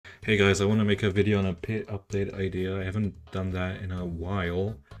Hey guys, I want to make a video on a pit update idea. I haven't done that in a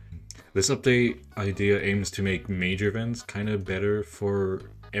while. This update idea aims to make major events kind of better for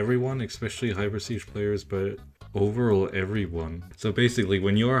everyone, especially high prestige players, but overall everyone. So basically,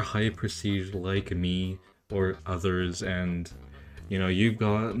 when you're high prestige like me or others and you've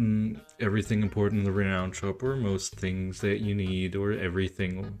gotten everything important in the renown shop or most things that you need or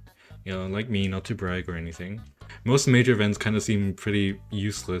everything, like me, not to brag or anything. Most major events kind of seem pretty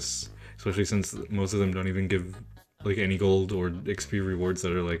useless, especially since most of them don't even give like any gold or XP rewards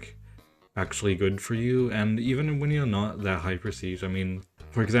that are like actually good for you. And even when you're not that high prestige, I mean,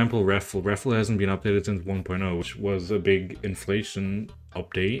 for example, Raffle hasn't been updated since 1.0, which was a big inflation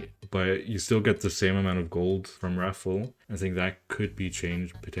update, but you still get the same amount of gold from Raffle. I think that could be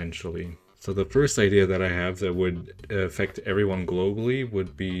changed potentially. So the first idea that I have that would affect everyone globally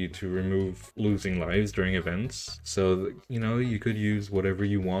would be to remove losing lives during events. So, you could use whatever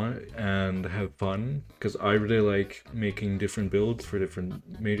you want and have fun. Because I really like making different builds for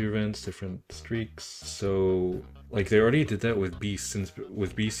different major events, different streaks. So, like, they already did that with Beast, since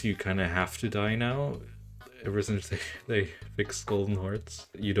with Beast you kind of have to die now. Ever since they fixed Golden Hearts.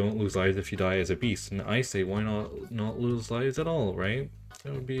 You don't lose lives if you die as a beast. And I say, why not lose lives at all, right?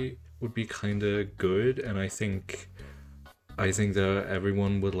 That would be kind of good, and I think that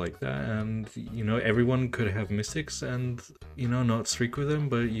everyone would like that, and everyone could have mystics and not streak with them,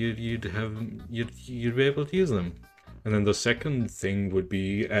 but you'd be able to use them. And then the second thing would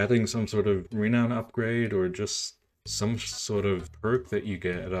be adding some sort of renown upgrade or just some sort of perk that you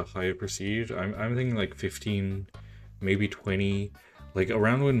get at a higher prestige. I'm thinking like 15, maybe 20, like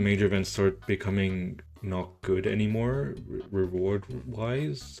around when major events start becoming not good anymore reward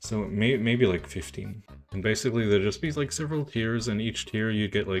wise, so maybe like 15. And basically there'd just be like several tiers, and each tier you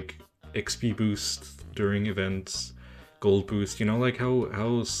get like XP boost during events, gold boost, like how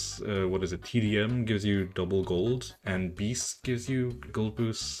what is it, TDM gives you double gold and Beast gives you gold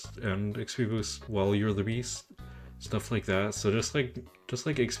boost and XP boost while you're the Beast, stuff like that. So just like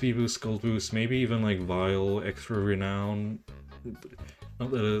XP boost, gold boost, maybe even like Vile, extra renown. Not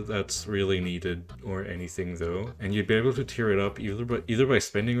that that's really needed or anything though. And you'd be able to tier it up either by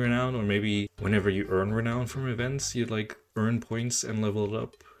spending renown, or maybe whenever you earn renown from events, you'd like earn points and level it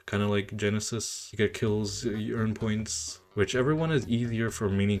up. Kind of like Genesis, you get kills, you earn points. Whichever one is easier for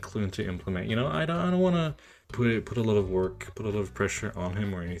Minikloon to implement. I don't want to put a lot of work, put a lot of pressure on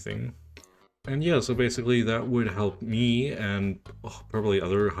him or anything. And yeah, so basically that would help me and probably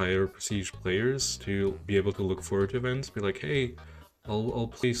other higher prestige players to be able to look forward to events, be like, hey, I'll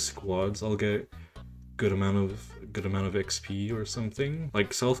play squads, I'll get good amount of XP or something.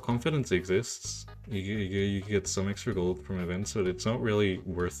 Like, self-confidence exists. You get some extra gold from events, but it's not really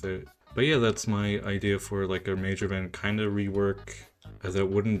worth it. But yeah, that's my idea for like a major event kind of rework that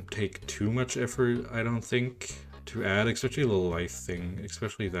wouldn't take too much effort, I don't think, to add, especially the life thing,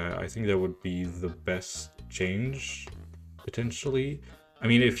 especially that. I think that would be the best change, potentially. I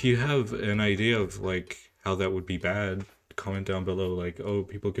mean, if you have an idea of like how that would be bad, comment down below, like, oh,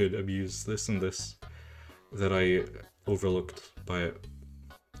 people could abuse this and this that I overlooked by it.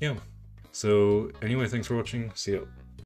 Yeah. So anyway, thanks for watching. See ya.